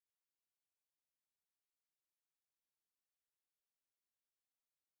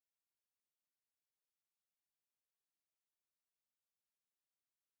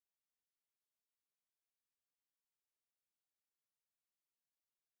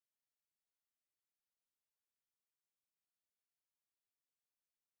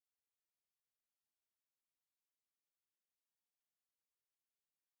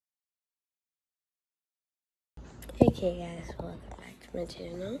Okay guys, welcome back to my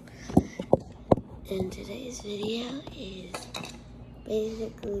channel. And today's video is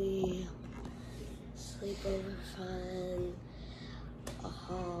basically sleepover fun, a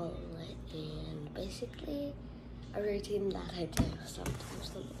haul, and basically a routine that I do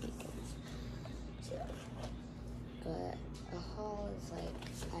sometimes on the weekends. So, but a haul is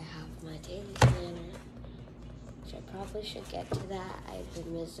like I have my daily planner, which I probably should get to that. I've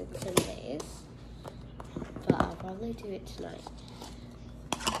been missing some days, but I'll probably do it tonight.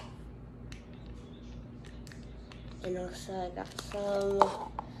 And also I got some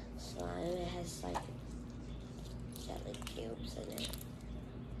slime. It has like jelly cubes in it.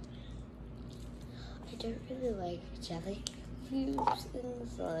 I don't really like jelly cubes in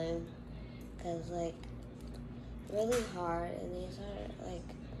slime because like really hard, and these are like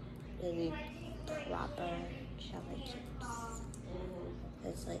really proper jelly chips.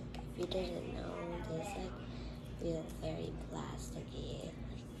 It's like, if you didn't know, these like feel very plasticky.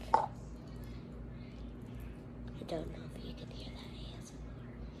 Like, I don't know if you can hear that ASMR.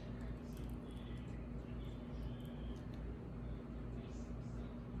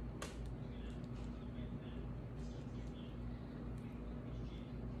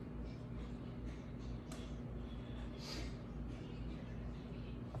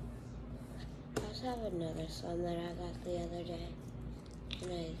 I also have another slime that I got the other day,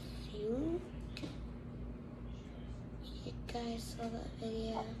 and I think you guys saw that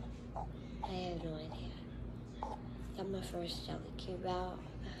video. I have no idea. Got my first jelly cube out.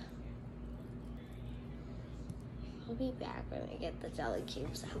 I'll be back when I get the jelly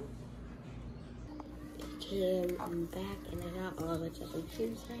cubes out. Okay, I'm back and I got all the jelly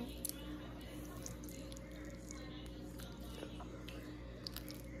cubes out.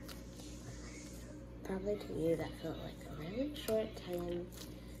 Probably to you that felt like a really short time.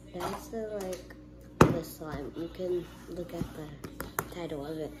 That's the the slime. You can look at the title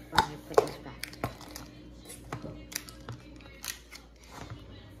of it when I put this back.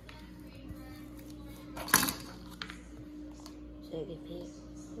 So you can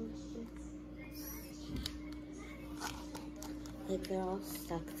see, like they're all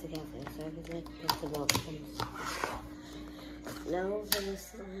stuck together, so I can like put them all together. Now for the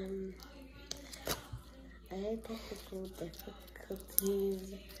slime, I had technical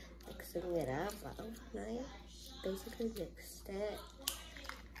difficulties mixing it up. I basically mixed it.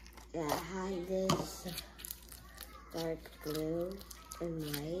 Yeah, I had this dark blue and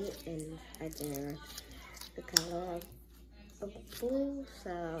white, and I did the color of blue,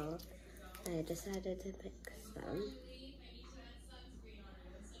 so I decided to mix them.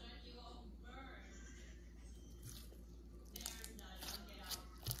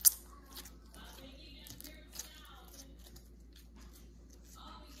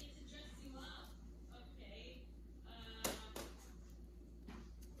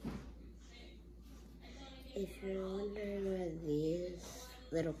 If you're wondering where these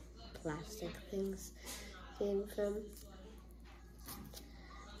little plastic things came from,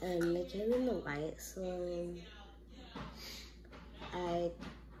 they came in the white slime. I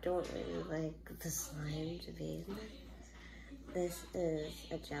don't really like the slime to be in there. This is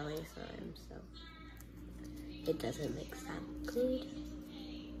a jelly slime, so it doesn't mix that good.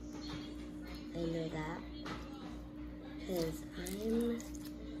 I know that because I'm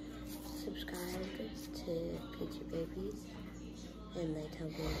subscribed to Peachy Babies, and they tell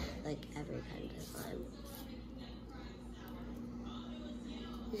me like every kind of slime.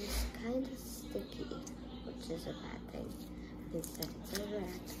 It's kind of sticky, which is a bad thing. It's that it's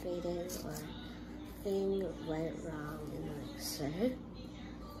overactivated or thing went wrong in the mixer.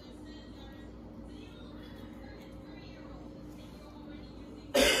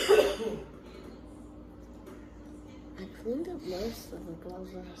 I cleaned up most of the balls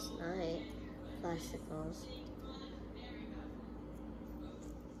last night, plastic balls.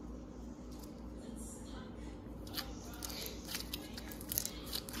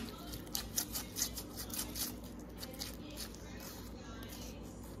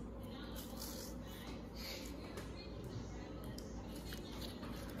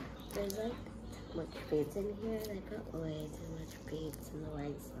 There's like too much beads in here. They put way too much beads in the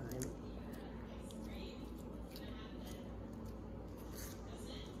white slime.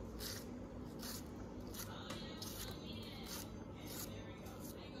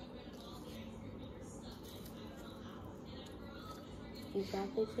 You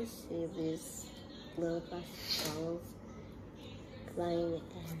probably just see these little plastic balls flying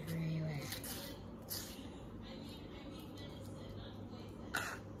everywhere.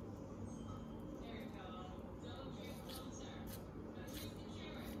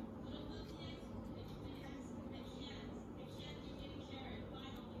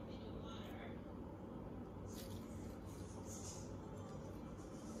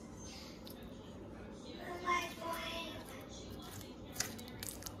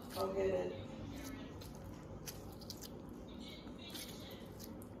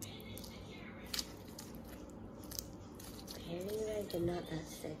 and not that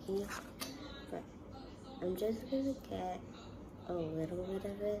sticky. But I'm just gonna get a little bit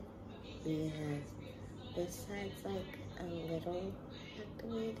of it because this side's like a little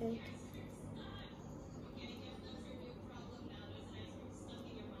activated.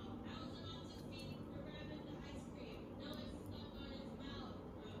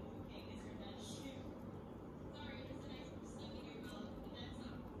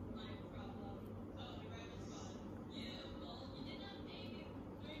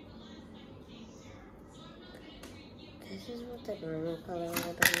 This is what the normal color would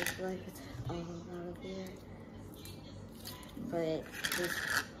look like. It's all out of here. But this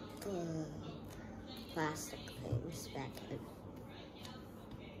plastic thing is back in.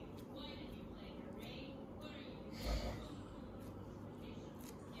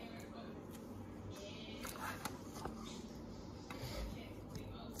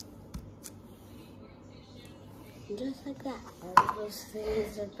 Just like that, all of those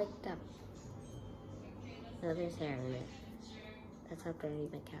things are picked up. No, there's hair in it. That's how dirty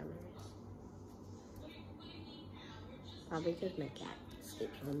my camera is. Probably because my cat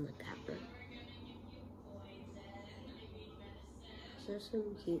sleeps on the camera. So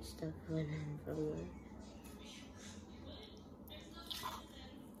some cute stuff went in from there.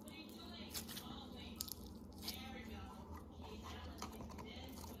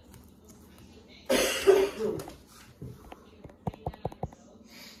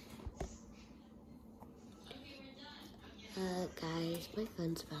 Guys, my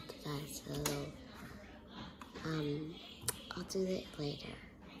phone's about to die, so I'll do it later.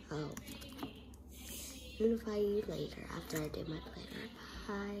 I'll notify you later after I do my planner.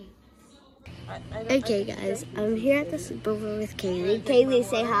 Bye. Okay, guys, I'm here at the sleepover with Kaylee. Kaylee,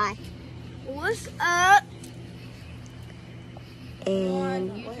 say hi. What's up?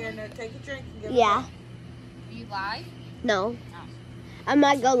 And Go ahead and take a drink. And give yeah. Are you live? No. I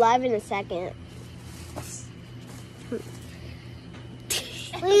might go live in a second.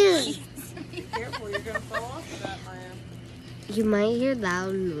 Please. Be careful, you're going to fall off of that, man. You might hear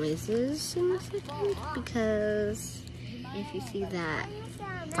loud noises in a second because if you see that,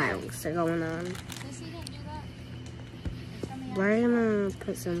 fireworks are going on. We're gonna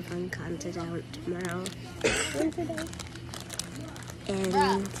put some fun content out tomorrow and today.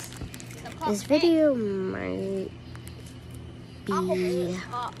 And this video might be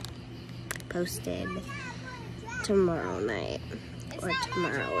posted tomorrow night or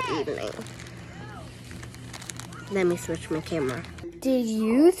tomorrow evening. Let me switch my camera. Did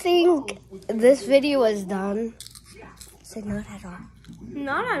you think this video was done? Said not at all.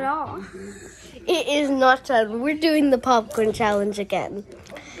 Not at all. It is not done. We're doing the popcorn challenge again.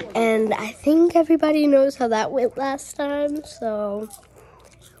 And I think everybody knows how that went last time, so.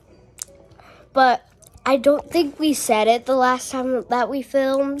 But I don't think we said it the last time that we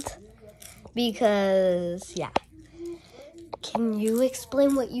filmed. Because, yeah. Can you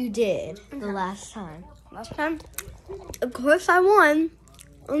explain what you did the last time? Last time, of course I won.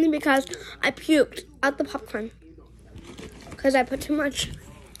 Only because I puked out the popcorn. Because I put too much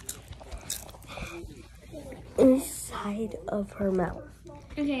inside of her mouth.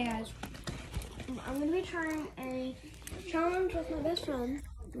 Okay, guys. I'm going to be trying a challenge with my best friend.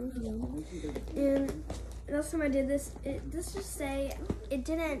 And last time I did this, let's just say it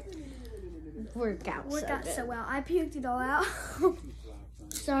didn't Work out so well. I puked it all out.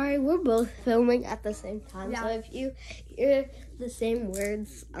 Sorry, we're both filming at the same time. Yeah. So if you hear the same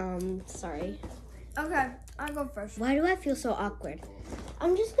words, sorry. Okay, I'll go first. Why do I feel so awkward?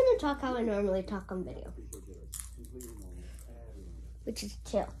 I'm just going to talk how I normally talk on video. Which is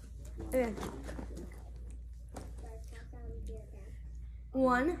chill. Okay.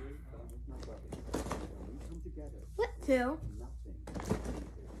 1. What? 2.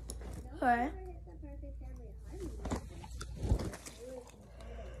 3.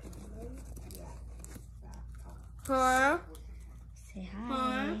 4. Say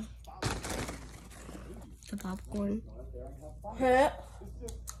hi. The popcorn. 6.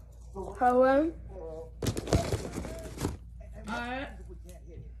 7. 8.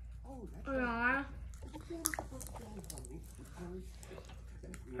 9.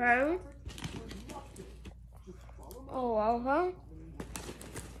 10. 11.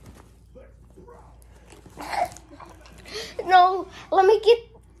 No, let me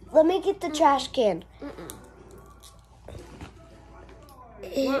get the trash can.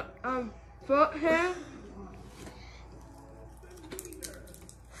 Foot here.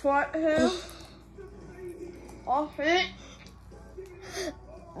 Foot here. Off it.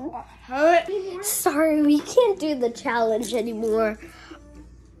 Sorry, we can't do the challenge anymore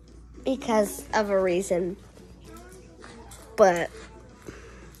because of a reason. But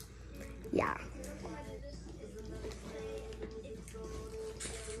yeah.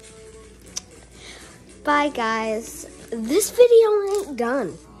 Bye guys. This video ain't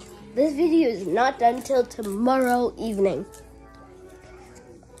done. This video is not done till tomorrow evening.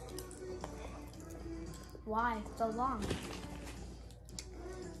 Why so long?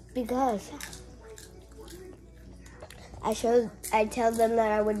 Because I tell them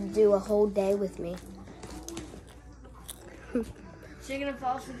that I would do a whole day with me. So you're gonna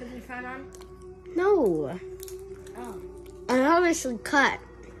fall asleep with your phone on? No. Oh. I obviously cut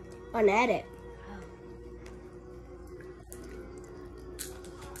on edit.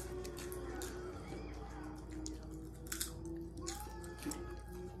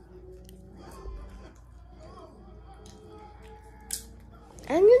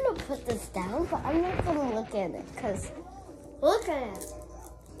 I'm gonna put this down, but I'm not gonna look at it, because look at it.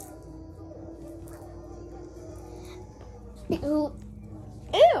 Ew.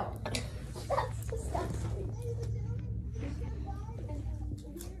 Ew. That's disgusting.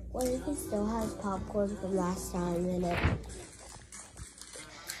 What if he still has popcorn from last time in it?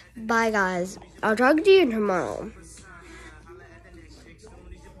 Bye guys. I'll talk to you tomorrow.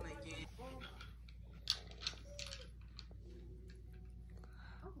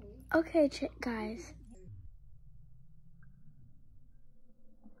 Okay, guys.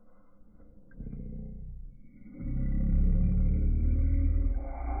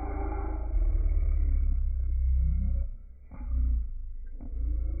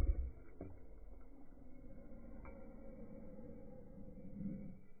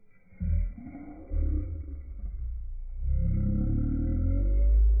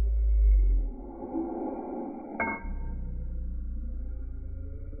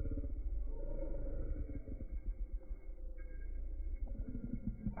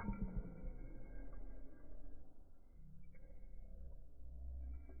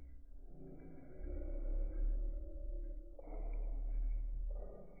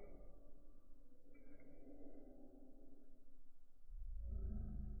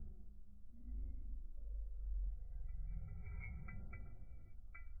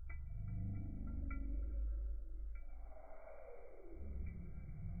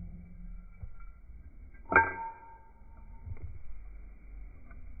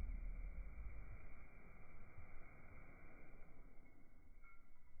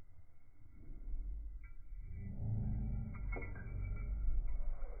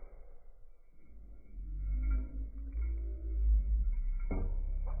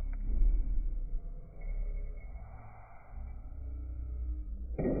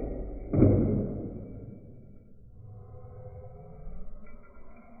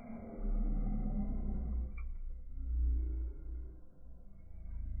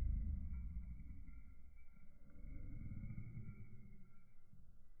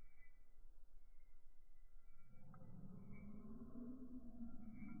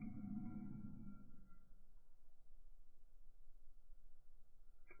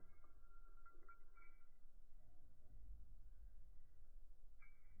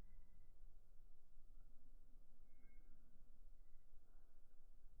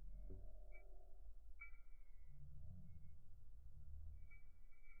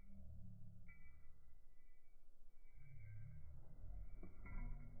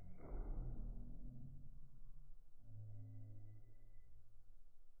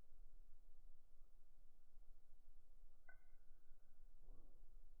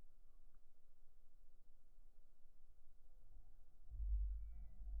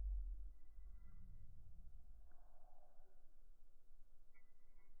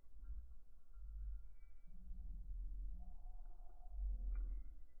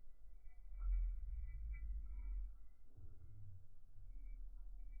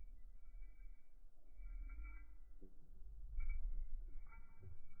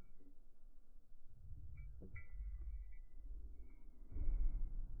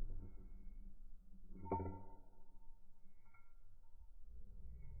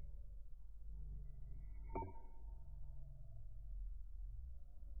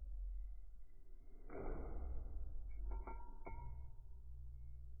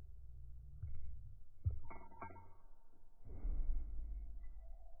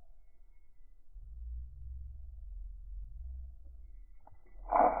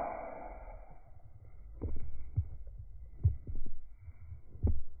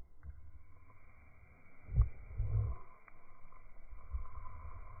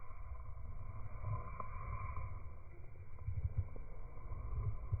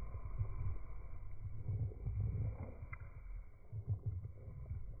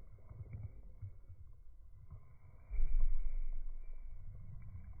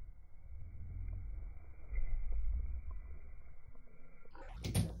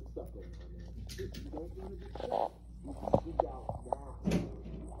 You don't want to be stuck. You can dig out now.